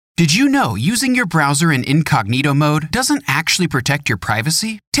Did you know using your browser in incognito mode doesn't actually protect your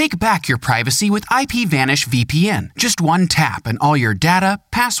privacy? Take back your privacy with IPVanish VPN. Just one tap and all your data,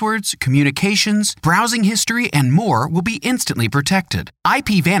 passwords, communications, browsing history, and more will be instantly protected.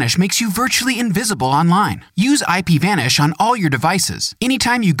 IPVanish makes you virtually invisible online. Use IPVanish on all your devices,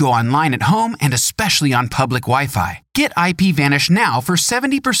 anytime you go online at home and especially on public Wi-Fi. Get IPVanish now for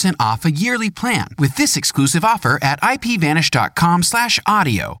 70% off a yearly plan with this exclusive offer at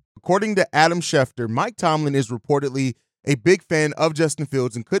ipvanish.com/audio. According to Adam Schefter, Mike Tomlin is reportedly a big fan of Justin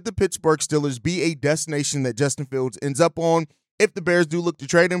Fields, and could the Pittsburgh Steelers be a destination that Justin Fields ends up on if the Bears do look to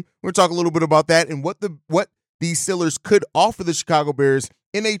trade him? We're going to talk a little bit about that and what the Steelers could offer the Chicago Bears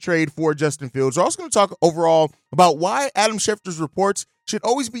in a trade for Justin Fields. We're also going to talk overall about why Adam Schefter's reports should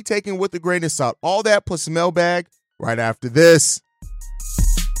always be taken with a grain of salt. All that plus a mailbag right after this.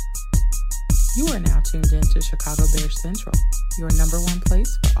 You are now tuned in to Chicago Bears Central, your number one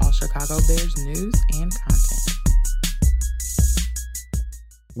place for all Chicago Bears news and content.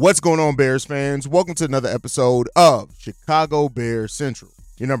 What's going on, Bears fans? Welcome to another episode of Chicago Bears Central,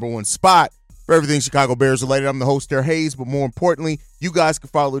 your number one spot for everything Chicago Bears related. I'm the host, Derek Hayes, but more importantly, you guys can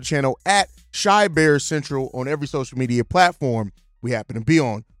follow the channel at Chi Bears Central on every social media platform we happen to be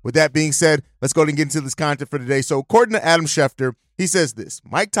on. With that being said, let's go ahead and get into this content for today. So according to Adam Schefter, he says this: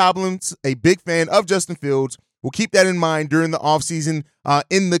 Mike Tomlin's a big fan of Justin Fields. We'll keep that in mind during the offseason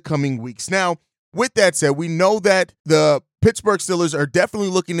in the coming weeks. Now, with that said, we know that the Pittsburgh Steelers are definitely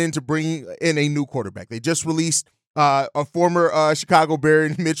looking into bringing in a new quarterback. They just released a former Chicago Bear,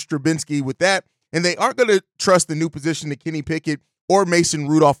 Mitch Trubinsky, with that, and they aren't going to trust the new position to Kenny Pickett or Mason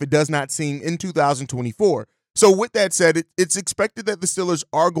Rudolph, it does not seem, in 2024. So with that said, it's expected that the Steelers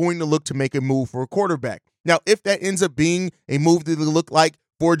are going to look to make a move for a quarterback. Now, if that ends up being a move that they look like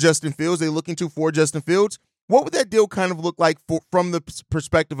for Justin Fields, for Justin Fields, what would that deal kind of look like from the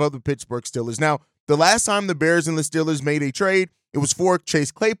perspective of the Pittsburgh Steelers? Now, the last time the Bears and the Steelers made a trade, it was for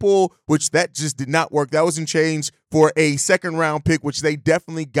Chase Claypool, which that just did not work. That was in change for a second-round pick, which they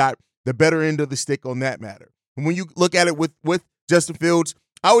definitely got the better end of the stick on that matter. And when you look at it with Justin Fields,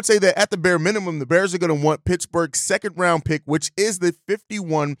 I would say that at the bare minimum, the Bears are going to want Pittsburgh's second-round pick, which is the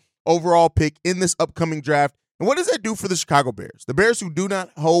 51 overall pick in this upcoming draft. And what does that do for the Chicago Bears? The Bears, who do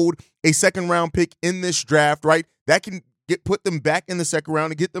not hold a second-round pick in this draft, right, that can put them back in the second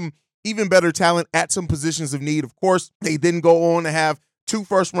round and get them even better talent at some positions of need. Of course, they then go on to have 2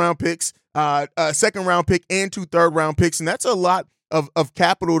 first-round picks, a second-round pick, and 2 third-round picks, and that's a lot of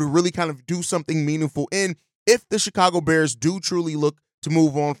capital to really kind of do something meaningful in if the Chicago Bears do truly look to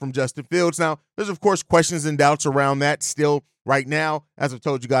move on from Justin Fields. Now, there's, of course, questions and doubts around that still right now. As I've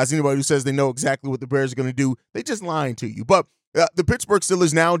told you guys, anybody who says they know exactly what the Bears are going to do, they just lying to you. But the Pittsburgh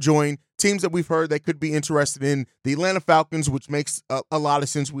Steelers now join teams that we've heard that could be interested in the Atlanta Falcons, which makes a lot of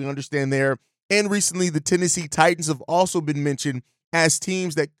sense. We understand there. And recently, the Tennessee Titans have also been mentioned as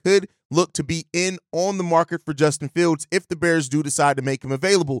teams that could look to be in on the market for Justin Fields if the Bears do decide to make him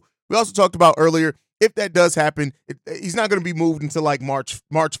available. We also talked about earlier, if that does happen, he's not going to be moved until like March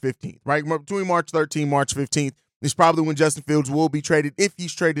 15th, right? Between March 13th, March 15th is probably when Justin Fields will be traded, if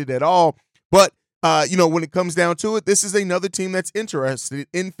he's traded at all. But, when it comes down to it, this is another team that's interested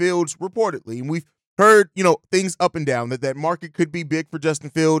in Fields reportedly. And we've heard, things up and down, that market could be big for Justin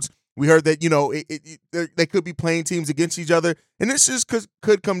Fields. We heard that, they could be playing teams against each other. And this just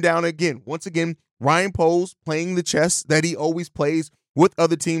could come down once again, Ryan Poles playing the chess that he always plays with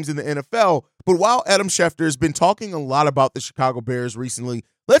other teams in the NFL. But while Adam Schefter has been talking a lot about the Chicago Bears recently,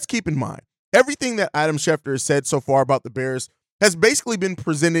 let's keep in mind, everything that Adam Schefter has said so far about the Bears has basically been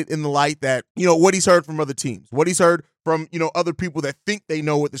presented in the light that, what he's heard from other teams, what he's heard from, other people that think they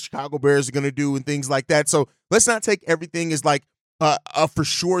know what the Chicago Bears are going to do and things like that. So let's not take everything as like a for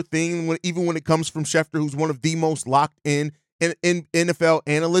sure thing, even when it comes from Schefter, who's one of the most locked in NFL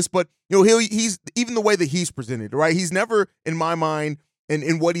analysts. But, he's even the way that he's presented, right? He's never, in my mind, and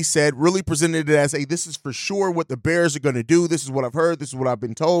in what he said, really presented it as, hey, this is for sure what the Bears are going to do. This is what I've heard. This is what I've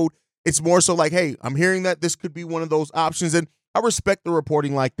been told. It's more so like, hey, I'm hearing that this could be one of those options, and I respect the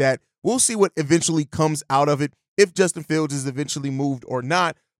reporting like that. We'll see what eventually comes out of it, if Justin Fields is eventually moved or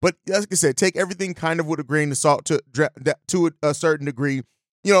not. But like I said, take everything kind of with a grain of salt to a certain degree,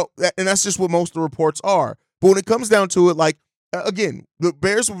 and that's just what most of the reports are. But when it comes down to it, like, again, the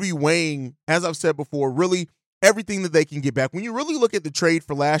Bears will be weighing, as I've said before, really everything that they can get back. When you really look at the trade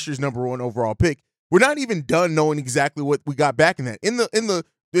for last year's number 1 overall pick, we're not even done knowing exactly what we got back in that. In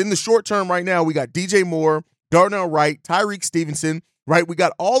the short term right now, we got DJ Moore, Darnell Wright, Tyreek Stevenson, right? We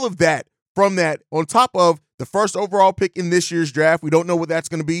got all of that from that on top of the first overall pick in this year's draft. We don't know what that's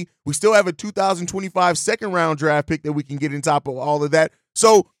going to be. We still have a 2025 second-round draft pick that we can get on top of all of that.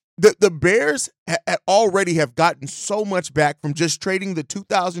 So the Bears already have gotten so much back from just trading the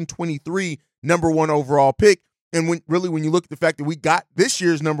 2023 number one overall pick. And when you look at the fact that we got this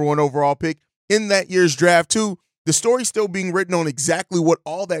year's number one overall pick in that year's draft too, the story's still being written on exactly what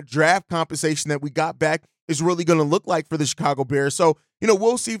all that draft compensation that we got back is really going to look like for the Chicago Bears. So,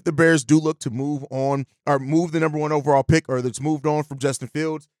 we'll see if the Bears do look to move on or move the number one overall pick, or that's moved on from Justin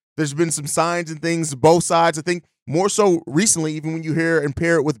Fields. There's been some signs and things, both sides. I think more so recently, even when you hear and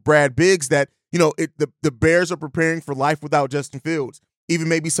pair it with Brad Biggs, that, the Bears are preparing for life without Justin Fields. Even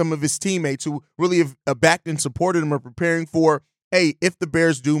maybe some of his teammates who really have backed and supported him are preparing for, hey, if the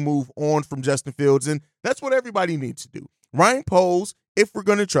Bears do move on from Justin Fields. And that's what everybody needs to do. Ryan Poles, if we're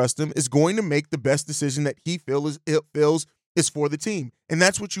going to trust him, is going to make the best decision that he feels is for the team. And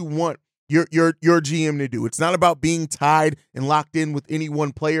that's what you want your GM to do. It's not about being tied and locked in with any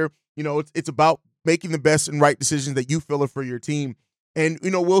one player. It's about making the best and right decisions that you feel are for your team. And,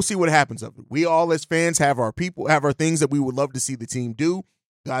 we'll see what happens of it. We all as fans have our things that we would love to see the team do.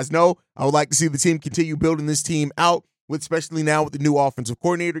 You guys know I would like to see the team continue building this team out, especially now with the new offensive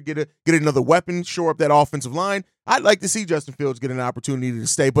coordinator, get another weapon, shore up that offensive line. I'd like to see Justin Fields get an opportunity to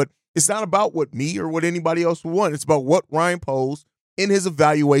stay, but it's not about what me or what anybody else would want. It's about what Ryan Poles in his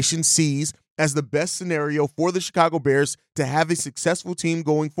evaluation sees as the best scenario for the Chicago Bears to have a successful team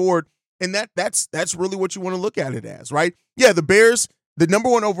going forward. And that's really what you want to look at it as, right? Yeah, the Bears, the number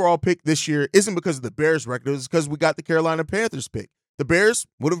one overall pick this year isn't because of the Bears record. It's because we got the Carolina Panthers pick. The Bears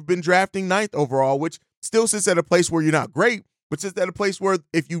would have been drafting 9th overall, which still sits at a place where you're not great, but sits at a place where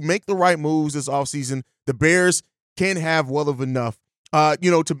if you make the right moves this offseason, the Bears can have well of enough,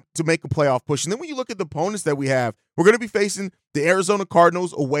 to make a playoff push. And then when you look at the opponents that we have, we're going to be facing the Arizona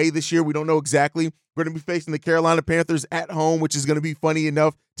Cardinals away this year. We don't know exactly. We're going to be facing the Carolina Panthers at home, which is going to be funny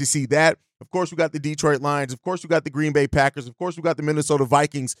enough to see that. Of course, we got the Detroit Lions. Of course, we got the Green Bay Packers. Of course, we got the Minnesota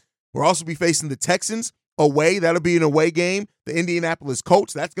Vikings. We'll also be facing the Texans away. That'll be an away game. The Indianapolis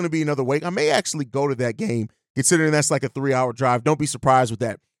Colts, that's going to be another way. I may actually go to that game, considering that's like a 3-hour drive. Don't be surprised with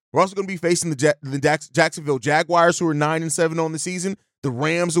that. We're also going to be facing the Jacksonville Jaguars, who are 9-7 on the season. The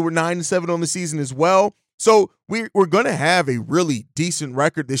Rams, who were 9-7 on the season as well. So we're going to have a really decent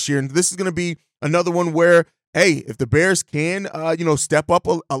record this year, and this is going to be another one where, hey, if the Bears can, step up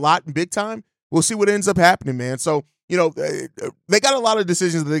a lot in big time, we'll see what ends up happening, man. So, they got a lot of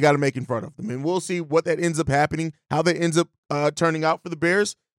decisions that they got to make in front of them, and we'll see what that ends up happening, how that ends up turning out for the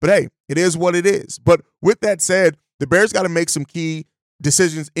Bears. But hey, it is what it is. But with that said, the Bears got to make some key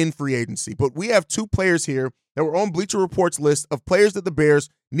decisions in free agency. But we have two players here that were on Bleacher Report's list of players that the Bears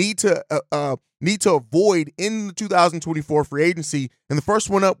need to avoid in the 2024 free agency. And the first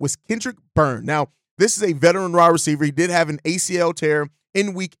one up was Kendrick Bourne. Now, this is a veteran wide receiver. He did have an ACL tear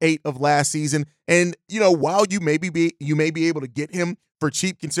in week 8 of last season. And, while you may be able to get him for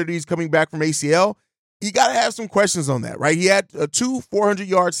cheap, considering he's coming back from ACL, you got to have some questions on that, right? He had 2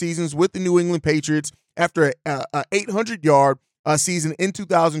 400-yard seasons with the New England Patriots after a 800-yard season in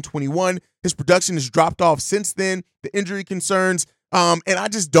 2021. His production has dropped off since then. The injury concerns, and I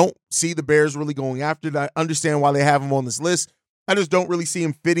just don't see the Bears really going after it. I understand why they have him on this list. I just don't really see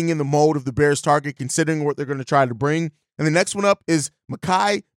him fitting in the mold of the Bears target, considering what they're going to try to bring. And the next one up is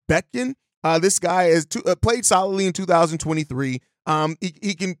Mekhi Becton. This guy has played solidly in 2023.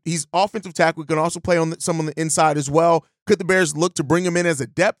 He's offensive tackle. He can also play on some on the inside as well. Could the Bears look to bring him in as a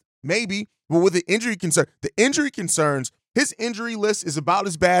depth? Maybe. But with the injury concerns, his injury list is about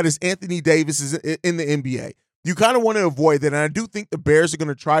as bad as Anthony Davis is in the NBA. You kind of want to avoid that, and I do think the Bears are going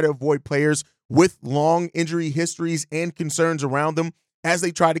to try to avoid players with long injury histories and concerns around them as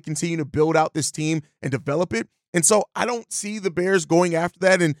they try to continue to build out this team and develop it. And so I don't see the Bears going after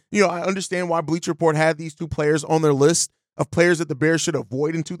that. And, I understand why Bleacher Report had these two players on their list of players that the Bears should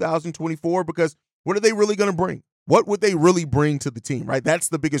avoid in 2024, because what are they really going to bring? What would they really bring to the team, right? That's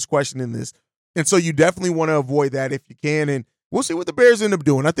the biggest question in this. And so you definitely want to avoid that if you can. And we'll see what the Bears end up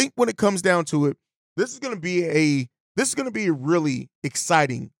doing. I think when it comes down to it, this is going to be a really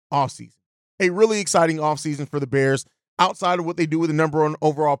exciting offseason. A really exciting offseason for the Bears, outside of what they do with the number one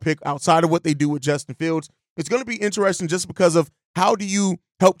overall pick, outside of what they do with Justin Fields. It's going to be interesting just because of how do you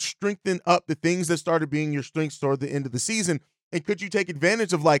help strengthen up the things that started being your strengths toward the end of the season. And could you take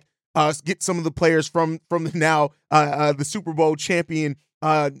advantage of get some of the players from the Super Bowl champion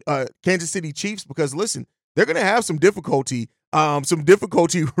Kansas City Chiefs? Because listen, they're going to have some difficulty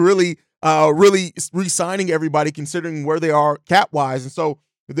really re-signing everybody, considering where they are cap-wise. And so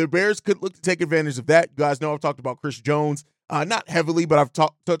the Bears could look to take advantage of that. You guys know I've talked about Chris Jones, not heavily, but I've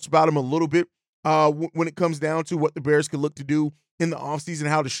touched about him a little bit when it comes down to what the Bears could look to do in the offseason,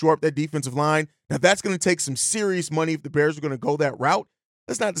 how to shore up that defensive line. Now, that's going to take some serious money if the Bears are going to go that route.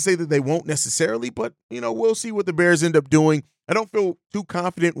 That's not to say that they won't necessarily, but, we'll see what the Bears end up doing. I don't feel too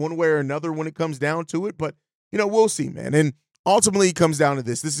confident one way or another when it comes down to it, but, we'll see, man. And ultimately, it comes down to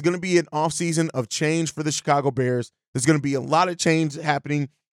this. This is going to be an offseason of change for the Chicago Bears. There's going to be a lot of change happening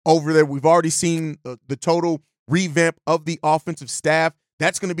over there. We've already seen the total revamp of the offensive staff.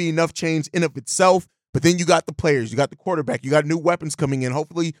 That's going to be enough change in of itself. But then you got the players, you got the quarterback, you got new weapons coming in,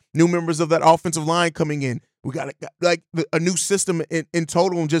 hopefully new members of that offensive line coming in. We got a new system in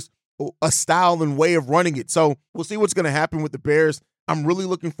total and just a style and way of running it. So we'll see what's going to happen with the Bears. I'm really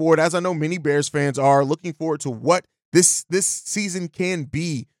looking forward, as I know many Bears fans are, looking forward to what this season can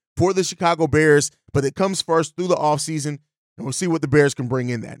be for the Chicago Bears. But it comes first through the offseason, and we'll see what the Bears can bring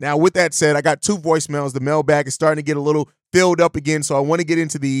in that. Now, with that said, I got 2 voicemails. The mailbag is starting to get a little filled up again, so I want to get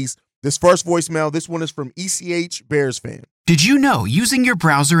into these. This first voicemail, this one is from ECH Bears fan. Did you know using your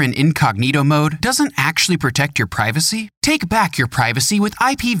browser in incognito mode doesn't actually protect your privacy? Take back your privacy with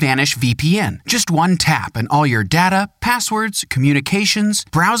IPVanish VPN. Just one tap and all your data, passwords, communications,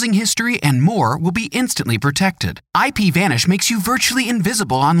 browsing history, and more will be instantly protected. IPVanish makes you virtually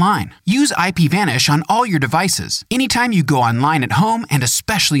invisible online. Use IPVanish on all your devices, anytime you go online at home and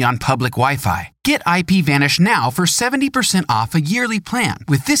especially on public Wi-Fi. Get IPVanish now for 70% off a yearly plan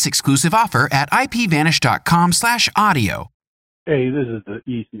with this exclusive offer at ipvanish.com/audio. Hey, this is the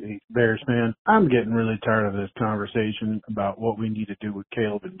ECH Bears fan. I'm getting really tired of this conversation about what we need to do with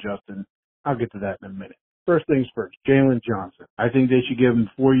Caleb and Justin. I'll get to that in a minute. First things first, Jalen Johnson. I think they should give him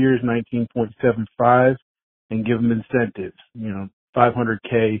 4 years, 19.75, and give him incentives.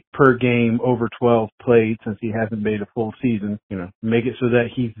 $500K per game over 12 played since he hasn't made a full season. Make it so that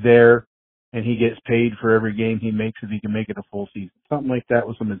he's there and he gets paid for every game he makes if he can make it a full season. Something like that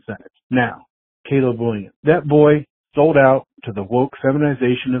with some incentives. Now, Caleb Williams. That boy sold out to the woke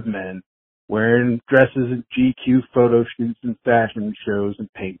feminization of men, wearing dresses at GQ photo shoots and fashion shows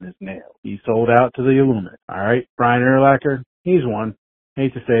and painting his nails. He sold out to the Illuminati. All right, Brian Urlacher, he's one.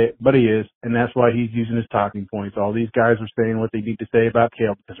 Hate to say it, but he is, and that's why he's using his talking points. All these guys are saying what they need to say about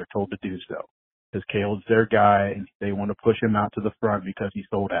Caleb because they're told to do so. Because Caleb's their guy, and they want to push him out to the front because he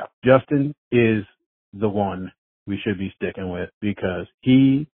sold out. Justin is the one we should be sticking with because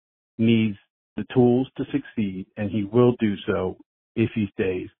he needs the tools to succeed, and he will do so if he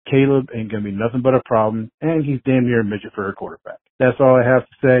stays. Caleb ain't going to be nothing but a problem, and he's damn near a midget for a quarterback. That's all I have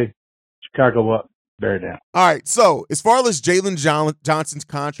to say. Chicago up, Bear down. All right, so as far as Jalen Johnson's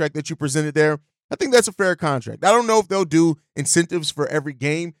contract that you presented there, I think that's a fair contract. I don't know if they'll do incentives for every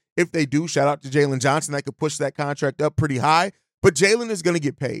game. If they do, shout out to Jalen Johnson. That could push that contract up pretty high, but Jalen is going to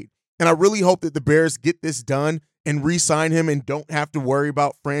get paid, and I really hope that the Bears get this done and re-sign him and don't have to worry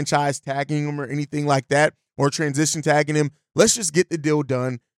about franchise tagging him or anything like that or transition tagging him. Let's just get the deal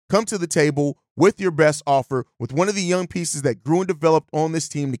done. Come to the table with your best offer with one of the young pieces that grew and developed on this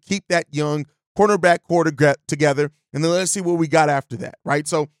team to keep that young cornerback core together, and then let's see what we got after that, right?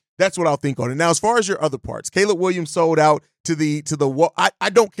 So that's what I'll think on it. Now, as far as your other parts, Caleb Williams sold out to the I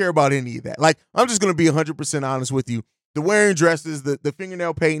don't care about any of that. Like, I'm just going to be 100% honest with you. The wearing dresses, the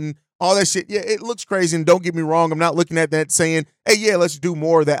fingernail painting, all that shit, yeah, it looks crazy, and don't get me wrong, I'm not looking at that saying, hey, yeah, let's do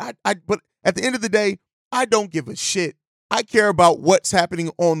more of that. But at the end of the day, I don't give a shit. I care about what's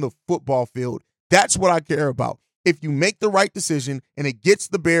happening on the football field. That's what I care about. If you make the right decision and it gets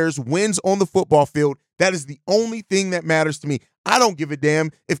the Bears wins on the football field, that is the only thing that matters to me. I don't give a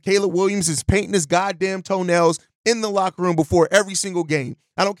damn if Caleb Williams is painting his goddamn toenails in the locker room before every single game.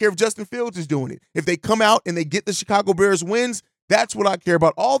 I don't care if Justin Fields is doing it. If they come out and they get the Chicago Bears wins, that's what I care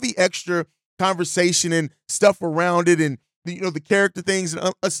about. All the extra conversation and stuff around it and the character things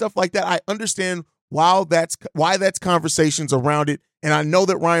and stuff like that, I understand why that's conversations around it. And I know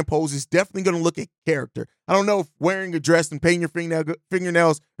that Ryan Poles is definitely going to look at character. I don't know if wearing a dress and painting your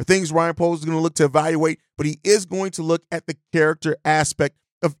fingernails are things Ryan Poles is going to look to evaluate, but he is going to look at the character aspect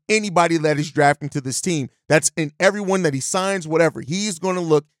of anybody that is drafting to this team. That's in everyone that he signs, whatever. He's going to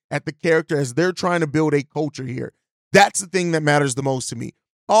look at the character as they're trying to build a culture here. That's the thing that matters the most to me.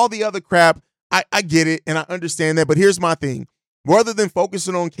 All the other crap, I get it, and I understand that, but here's my thing. Rather than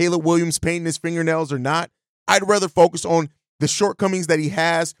focusing on Caleb Williams painting his fingernails or not, I'd rather focus on the shortcomings that he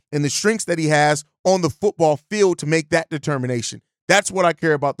has and the strengths that he has on the football field to make that determination. That's what I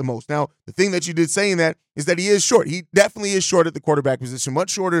care about the most. Now, the thing that you did saying that is that he is short. He definitely is short at the quarterback position,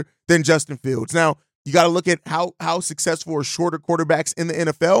 much shorter than Justin Fields. Now, you got to look at how successful are shorter quarterbacks in the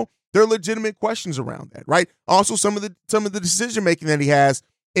NFL. There are legitimate questions around that, right? Also, some of the decision making that he has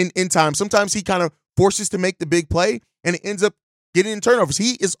in time. Sometimes he kind of forces to make the big play, and it ends up getting in turnovers.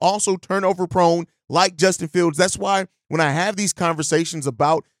 He is also turnover prone, like Justin Fields. That's why when I have these conversations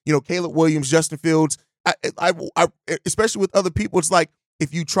about Caleb Williams, Justin Fields, I especially with other people, it's like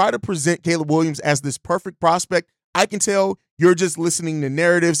if you try to present Caleb Williams as this perfect prospect, I can tell you're just listening to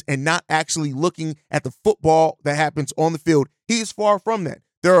narratives and not actually looking at the football that happens on the field. He is far from that.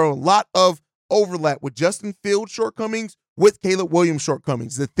 There are a lot of overlap with Justin Fields' shortcomings with Caleb Williams'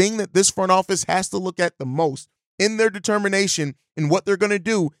 shortcomings. The thing that this front office has to look at the most in their determination and what they're going to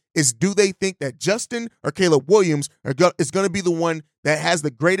do is, do they think that Justin or Caleb Williams is going to be the one that has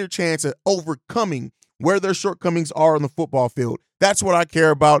the greater chance of overcoming where their shortcomings are on the football field? That's what I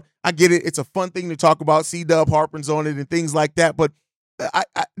care about. I get it. It's a fun thing to talk about. C-Dub harpens on it and things like that. But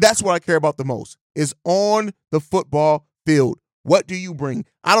that's what I care about the most, is on the football field. What do you bring?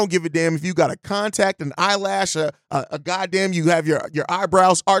 I don't give a damn if you got a contact, an eyelash, a goddamn, you have your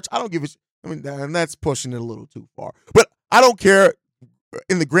eyebrows arched. I don't give a shit. I mean, and that's pushing it a little too far. But I don't care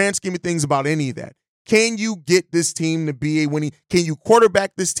in the grand scheme of things about any of that. Can you get this team to be a winning? Can you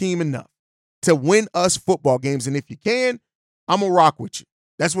quarterback this team enough to win us football games? And if you can, I'm going to rock with you.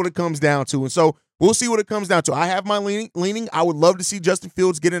 That's what it comes down to. And so we'll see what it comes down to. I have my leaning. I would love to see Justin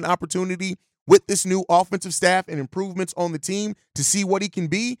Fields get an opportunity with this new offensive staff and improvements on the team to see what he can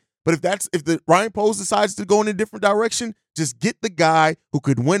be. But if the Ryan Poles decides to go in a different direction, just get the guy who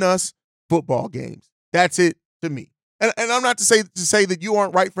could win us football games. That's it to me. And I'm not to say that you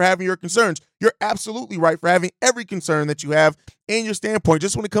aren't right for having your concerns. You're absolutely right for having every concern that you have and your standpoint.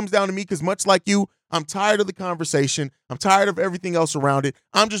 Just when it comes down to me, because much like you, I'm tired of the conversation. I'm tired of everything else around it.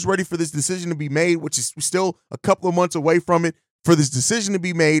 I'm just ready for this decision to be made, which is still a couple of months away from it, for this decision to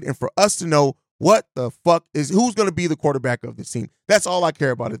be made and for us to know what the fuck who's going to be the quarterback of this team. That's all I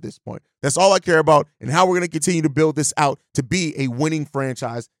care about at this point. That's all I care about, and how we're going to continue to build this out to be a winning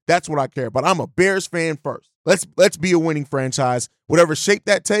franchise. That's what I care about. I'm a Bears fan first. Let's be a winning franchise. Whatever shape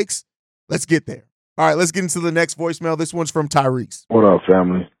that takes, let's get there. All right, let's get into the next voicemail. This one's from Tyrese. What up,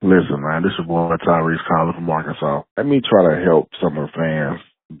 family? Listen, man, this is your boy Tyrese calling from Arkansas. Let me try to help some of the fans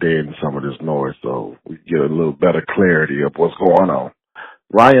dead in some of this noise so we get a little better clarity of what's going on.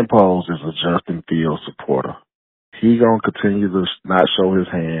 Ryan Poles is a Justin Fields supporter. He gonna continue to not show his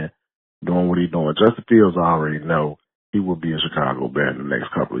hand doing what he's doing. Justin Fields, I already know he will be a Chicago Bear in the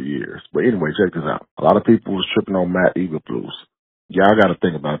next couple of years. But anyway, check this out. A lot of people was tripping on Matt Eberflus. Y'all got to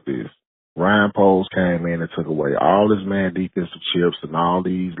think about this. Ryan Poles came in and took away all his man defensive chips and all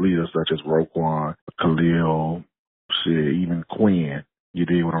these leaders such as Roquan, Khalil, even Quinn. You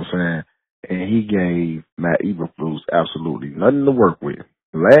dig what I'm saying? And he gave Matt Eberflus absolutely nothing to work with.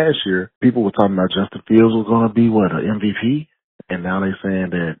 Last year, people were talking about Justin Fields was going to be, an MVP? And now they're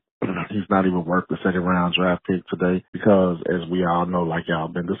saying that he's not even worth the second-round draft pick today because, as we all know, like y'all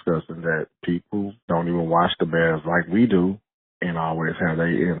been discussing, that people don't even watch the Bears like we do and always have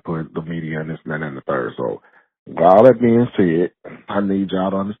their input, the media, and this and that and the third. So, with all that being said, I need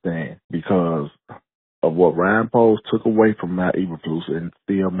y'all to understand, because of what Ryan Poles took away from Matt Eberflus, and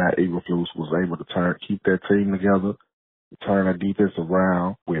still Matt Eberflus was able to keep that team together, turn our defense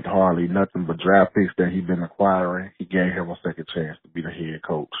around with hardly nothing but draft picks that he'd been acquiring. He gave him a second chance to be the head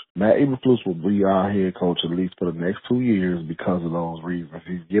coach. Matt Eberflus will be our head coach at least for the next 2 years because of those reasons.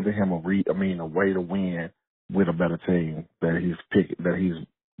 He's giving him a way to win with a better team that he's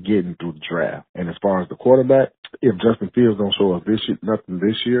getting through the draft. And as far as the quarterback, if Justin Fields don't show us nothing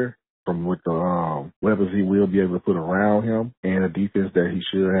this year, from with the weapons he will be able to put around him and a defense that he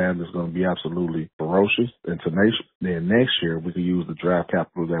should have that's going to be absolutely ferocious and tenacious, then next year we can use the draft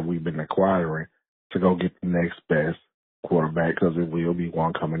capital that we've been acquiring to go get the next best quarterback, because it will be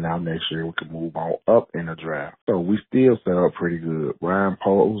one coming out next year. We can move on up in the draft. So we still set up pretty good. Ryan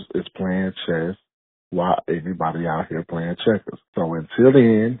Poles is playing chess while everybody out here playing checkers. So until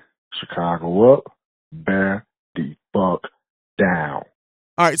then, Chicago up, bear the fuck down.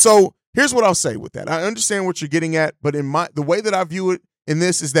 All right, so here's what I'll say with that. I understand what you're getting at, but the way that I view it in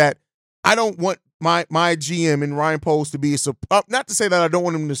this is that I don't want my GM and Ryan Poles to be not to say that I don't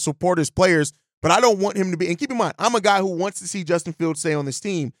want him to support his players, but I don't want him to be. And keep in mind, I'm a guy who wants to see Justin Fields stay on this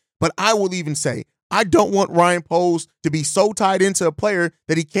team, but I will even say I don't want Ryan Poles to be so tied into a player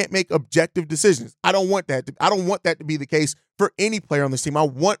that he can't make objective decisions. I don't want that. I don't want that to be the case for any player on this team. I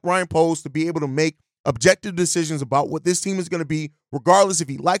want Ryan Poles to be able to make objective decisions about what this team is going to be, regardless if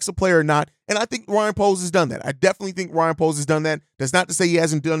he likes a player or not. And I think Ryan Poles has done that. I definitely think Ryan Poles has done that. That's not to say he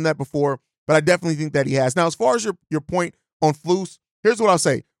hasn't done that before, but I definitely think that he has. Now, as far as your point on Flus, here's what I'll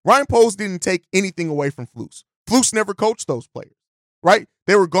say. Ryan Poles didn't take anything away from Flus. Flus never coached those players, right?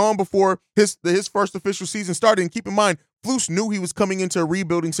 They were gone before his first official season started. And keep in mind, Flus knew he was coming into a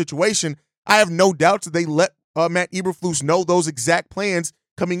rebuilding situation. I have no doubts that they let Matt Eberflus know those exact plans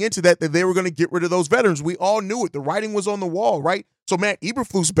coming into that they were going to get rid of those veterans. We all knew it. The writing was on the wall, right? So Matt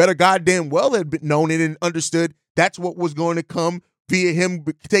Eberflus better goddamn well had been known it and understood that's what was going to come via him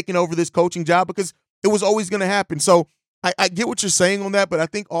taking over this coaching job, because it was always going to happen. So I get what you're saying on that, but I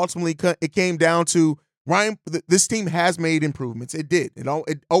think ultimately it came down to Ryan. This team has made improvements. It did. It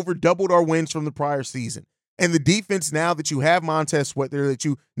over doubled our wins from the prior season. And the defense, now that you have Montez Sweat there, that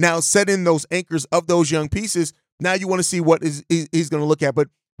you now set in those anchors of those young pieces, now you want to see what he's going to look at. But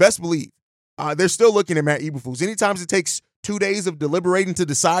best believe, they're still looking at Matt Eberflus. Anytime it takes 2 days of deliberating to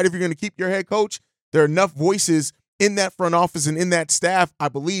decide if you're going to keep your head coach, there are enough voices in that front office and in that staff, I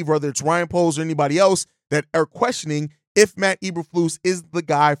believe, whether it's Ryan Poles or anybody else, that are questioning if Matt Eberflus is the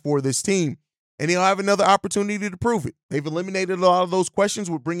guy for this team. And he'll have another opportunity to prove it. They've eliminated a lot of those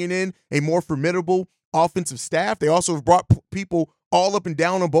questions with bringing in a more formidable offensive staff. They also have brought people all up and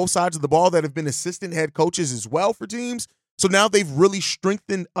down on both sides of the ball that have been assistant head coaches as well for teams. So now they've really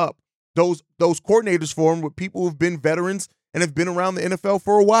strengthened up those coordinators for him with people who've been veterans and have been around the NFL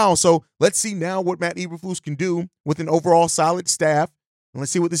for a while. So let's see now what Matt Eberflus can do with an overall solid staff, and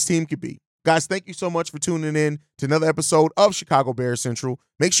let's see what this team could be. Guys, thank you so much for tuning in to another episode of Chicago Bears Central.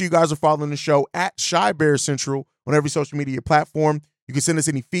 Make sure you guys are following the show at Chi Bears Central on every social media platform. You can send us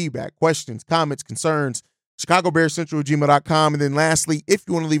any feedback, questions, comments, concerns, ChicagoBearsCentral@gmail.com. And then lastly, if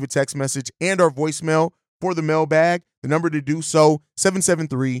you want to leave a text message and our voicemail for the mailbag, the number to do so,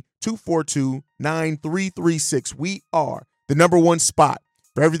 773-242-9336. We are the number one spot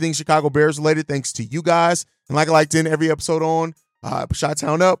for everything Chicago Bears related, thanks to you guys. And like I like to end every episode on,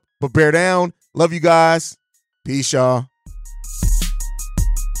 Chi-Town up, but bear down. Love you guys. Peace, y'all.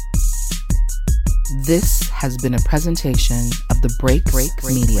 This has been a presentation of the Break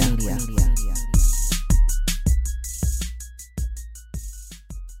Media.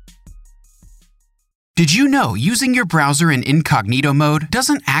 Did you know using your browser in incognito mode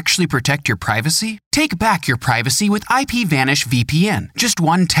doesn't actually protect your privacy? Take back your privacy with IPVanish VPN. Just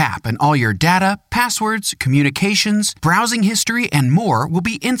one tap and all your data, passwords, communications, browsing history, and more will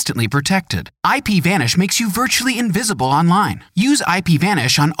be instantly protected. IPVanish makes you virtually invisible online. Use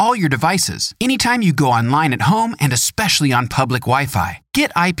IPVanish on all your devices, anytime you go online at home, and especially on public Wi-Fi.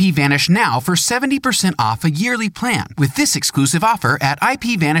 Get IPVanish now for 70% off a yearly plan with this exclusive offer at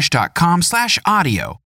IPVanish.com/audio.